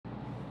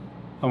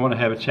I want to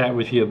have a chat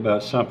with you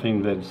about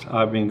something that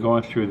I've been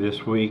going through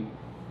this week.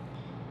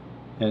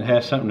 And it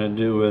has something to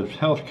do with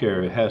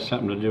healthcare. It has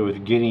something to do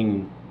with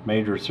getting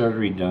major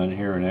surgery done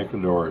here in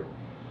Ecuador.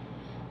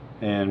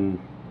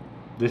 And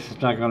this is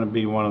not going to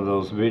be one of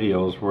those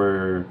videos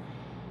where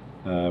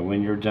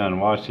when you're done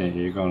watching it,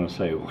 you're going to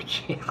say, well,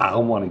 gee, I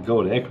want to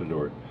go to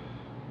Ecuador.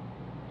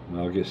 And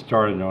I'll get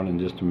started on it in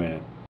just a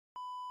minute.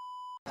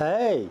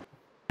 Hey!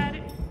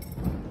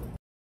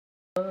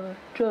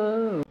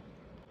 Roger!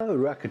 Oh,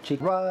 Rocket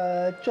Chick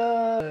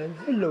Roger!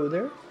 Hello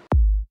there!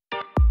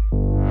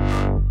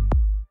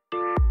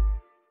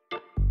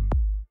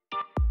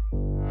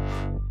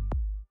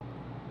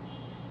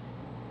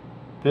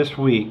 This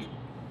week,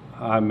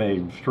 I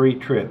made 3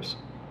 trips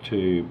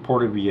to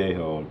Puerto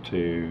Viejo,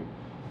 to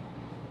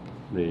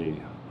the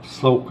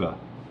SOLCA,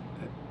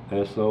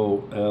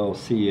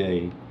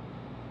 S-O-L-C-A,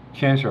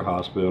 cancer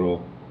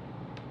hospital,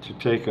 to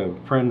take a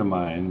friend of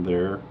mine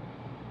there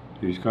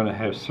who's going to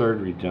have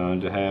surgery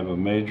done to have a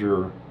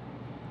major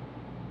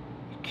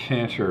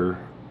cancer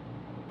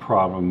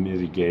problem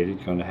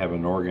mitigated, going to have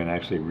an organ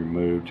actually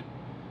removed.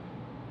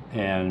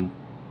 And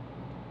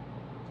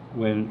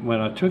when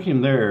I took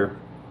him there,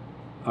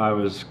 I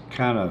was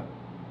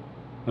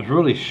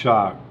really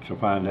shocked to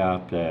find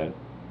out that,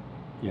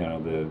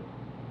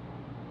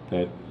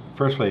 that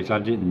first place, I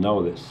didn't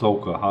know that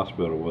SOLCA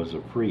Hospital was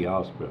a free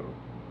hospital.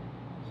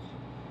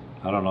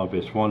 I don't know if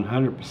it's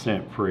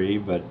 100% free,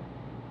 but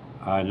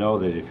I know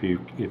that if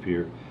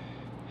you're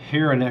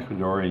here in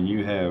Ecuador and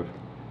you have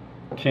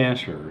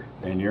cancer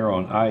and you're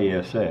on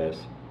ISS,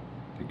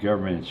 the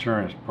government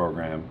insurance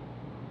program,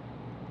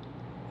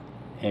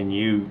 and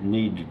you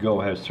need to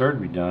go have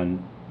surgery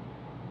done,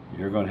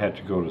 you're going to have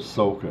to go to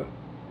SOLCA.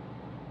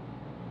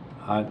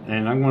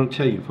 And I'm going to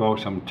tell you,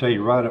 folks, I'm going to tell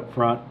you right up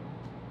front,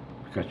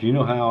 because you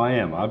know how I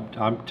am.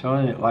 I'm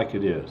telling it like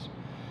it is.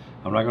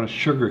 I'm not going to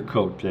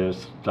sugarcoat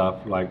this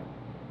stuff like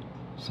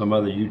some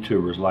other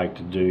YouTubers like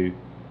to do,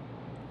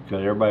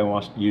 because everybody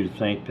wants you to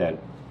think that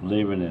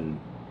living in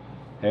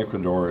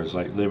Ecuador is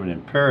like living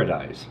in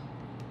paradise.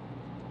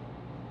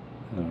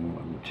 And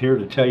I'm here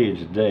to tell you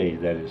today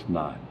that it's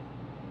not.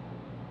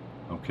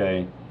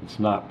 Okay? It's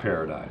not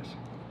paradise.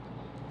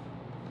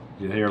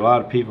 You hear a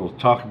lot of people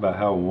talk about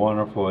how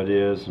wonderful it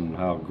is and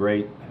how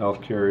great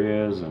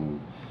healthcare is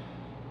and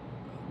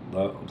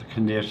the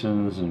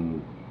conditions,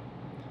 and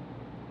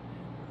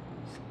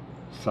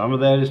some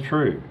of that is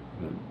true.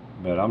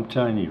 But I'm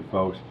telling you,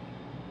 folks,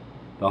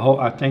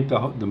 I think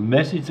the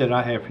message that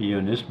I have for you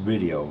in this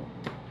video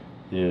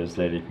is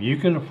that if you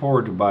can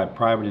afford to buy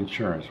private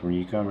insurance when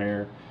you come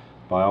here,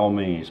 by all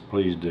means,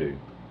 please do.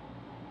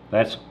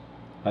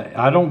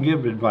 I don't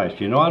give advice.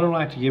 You know, I don't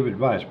like to give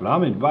advice, but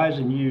I'm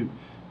advising you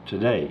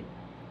today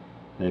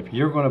that if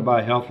you're going to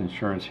buy health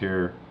insurance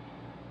here,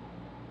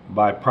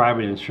 buy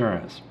private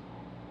insurance.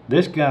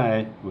 This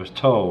guy was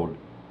told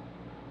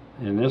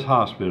in this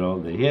hospital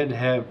that he had to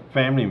have a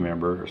family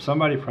member or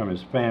somebody from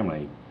his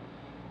family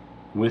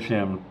with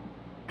him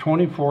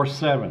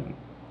 24/7.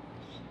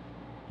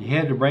 He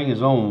had to bring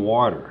his own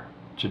water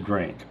to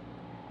drink.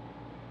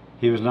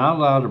 He was not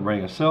allowed to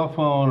bring a cell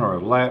phone or a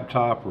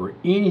laptop or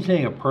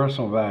anything of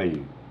personal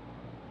value.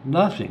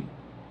 Nothing.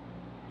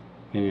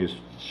 And he was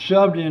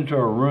shoved into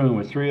a room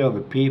with 3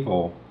 other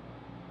people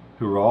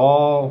who were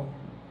all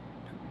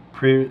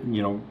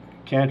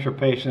cancer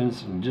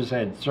patients and just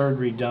had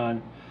surgery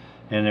done,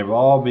 and they've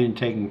all been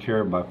taken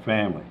care of by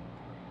family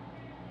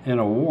in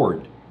a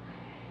ward.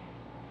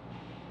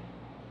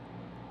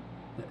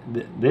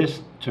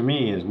 This, to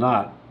me, is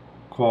not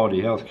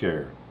quality health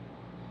care.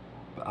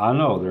 I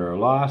know there are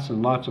lots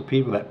and lots of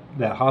people.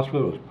 That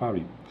hospital is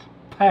probably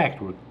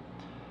packed with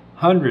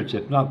hundreds,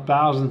 if not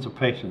thousands, of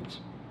patients,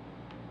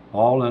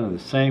 all under the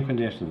same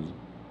conditions.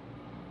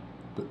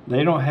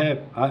 They don't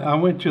have. I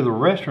went to the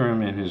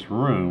restroom in his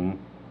room,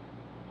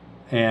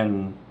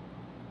 and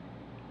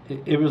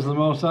it was the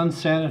most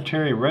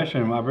unsanitary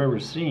restroom I've ever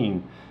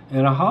seen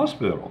in a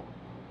hospital.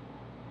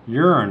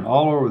 Urine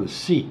all over the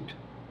seat.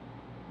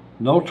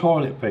 No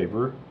toilet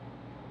paper.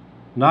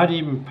 Not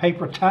even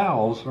paper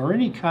towels or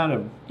any kind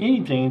of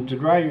anything to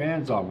dry your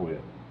hands off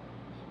with.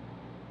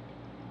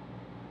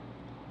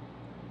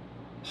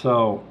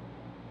 So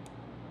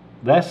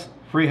that's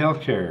free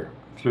healthcare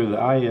through the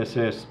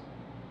ISS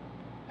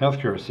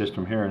healthcare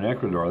system here in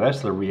Ecuador.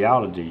 That's the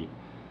reality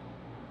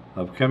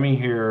of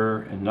coming here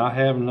and not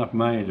having enough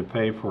money to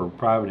pay for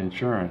private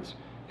insurance.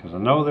 Because I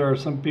know there are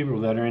some people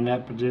that are in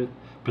that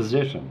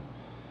position.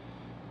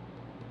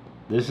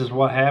 This is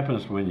what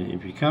happens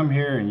if you come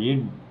here and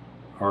you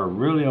are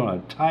really on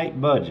a tight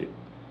budget.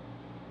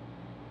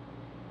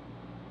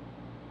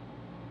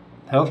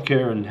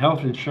 Healthcare and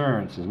health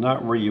insurance is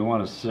not where you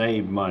want to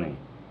save money.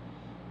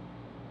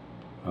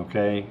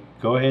 Okay?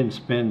 Go ahead and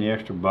spend the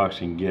extra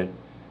bucks and get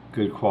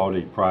good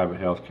quality private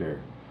health care.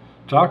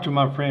 Talk to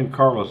my friend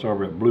Carlos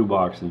over at Blue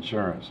Box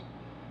Insurance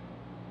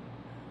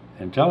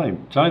and tell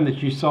him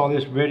that you saw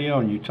this video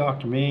and you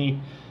talked to me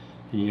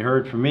and you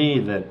heard from me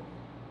that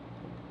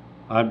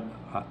I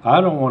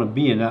don't want to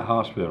be in that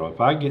hospital.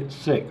 If I get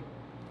sick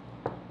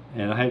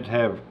and I have to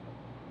have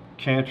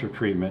cancer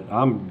treatment,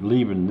 I'm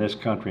leaving this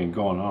country and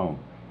going home.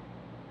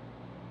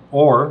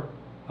 Or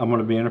I'm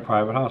going to be in a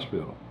private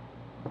hospital.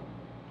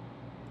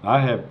 I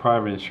have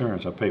private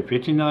insurance. I pay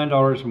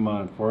 $59 a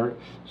month for it,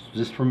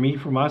 just for me,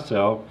 for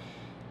myself.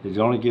 It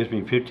only gives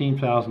me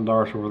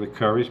 $15,000 worth of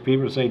coverage.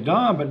 People say,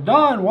 Don, but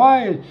Don,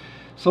 why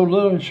so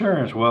little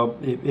insurance? Well,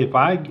 if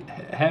I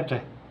have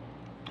to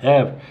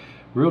have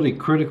really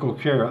critical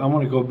care, I'm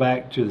going to go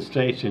back to the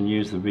States and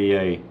use the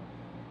VA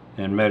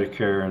and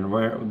Medicare and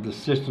where the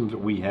systems that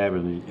we have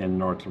in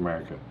North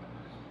America.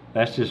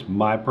 That's just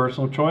my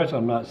personal choice.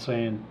 I'm not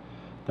saying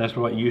that's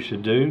what you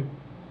should do,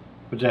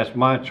 but that's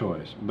my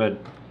choice. But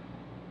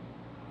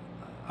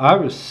I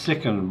was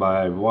sickened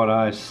by what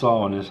I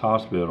saw in this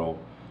hospital,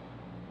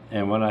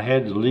 and when I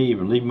had to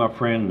leave and leave my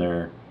friend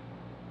there,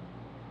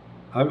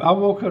 I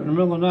woke up in the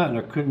middle of the night and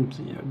I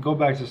couldn't go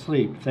back to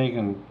sleep,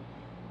 thinking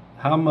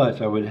how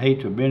much I would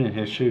hate to have been in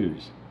his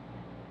shoes.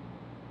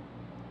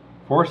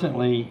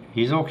 Fortunately,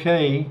 he's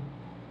okay.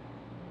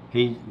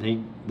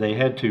 They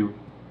had to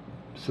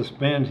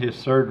suspend his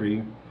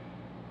surgery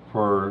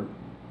for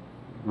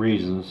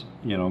reasons,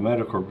 you know,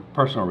 medical,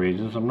 personal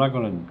reasons. I'm not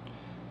going to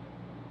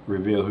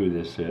reveal who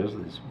this is.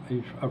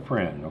 He's a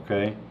friend,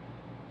 okay?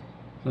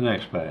 The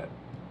next expat.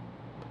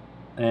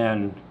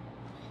 And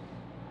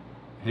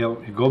he'll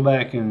go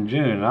back in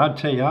June. And I'll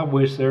tell you, I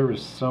wish there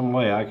was some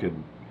way I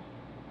could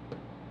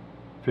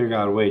figure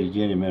out a way to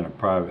get him in a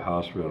private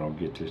hospital and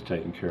get this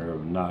taken care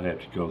of and not have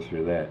to go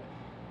through that.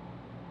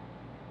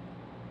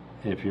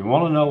 If you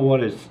want to know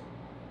what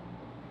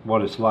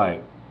it's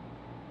like,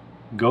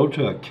 go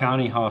to a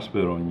county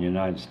hospital in the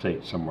United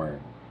States somewhere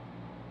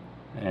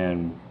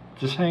and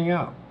just hang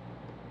out,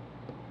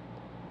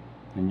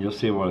 and you'll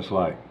see what it's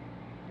like.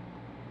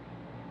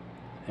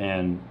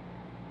 And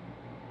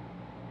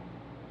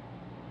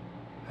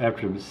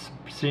after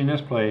seeing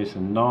this place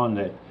and knowing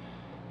that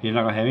he's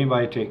not going to have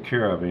anybody take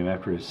care of him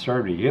after his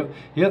surgery,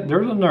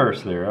 there's a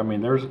nurse there. I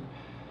mean,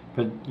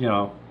 but you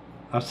know,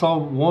 I saw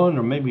one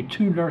or maybe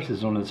two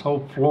nurses on this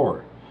whole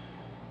floor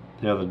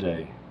the other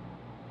day.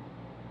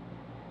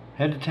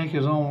 Had to take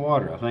his own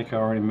water. I think I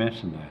already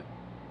mentioned that.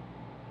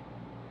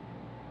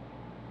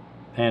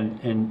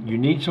 And you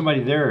need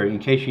somebody there in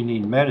case you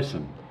need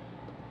medicine.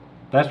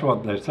 That's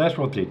what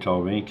they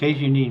told me. In case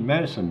you need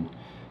medicine,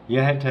 you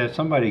have to have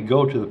somebody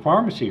go to the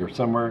pharmacy or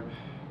somewhere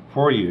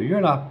for you. You're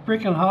in a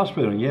freaking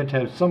hospital, and you have to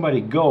have somebody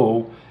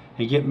go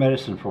and get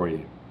medicine for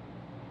you.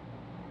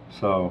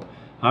 So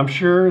I'm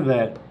sure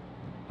that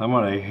I'm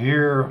going to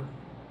hear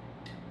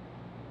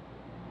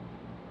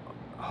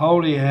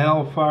holy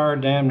hellfire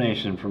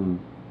damnation from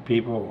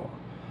people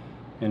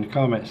in the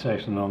comment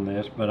section on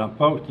this, but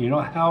folks, you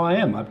know how I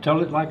am. I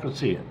tell it like I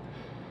see it.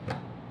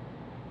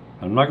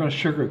 I'm not going to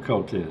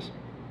sugarcoat this.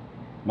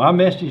 My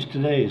message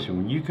today is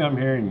when you come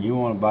here and you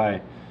want to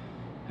buy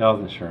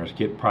health insurance,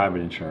 get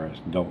private insurance.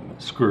 Don't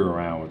screw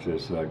around with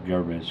this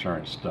government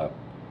insurance stuff.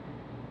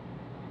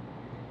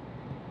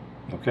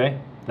 Okay?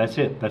 That's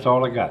it. That's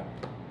all I got.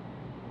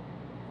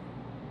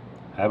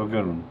 Have a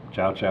good one.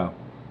 Ciao, ciao.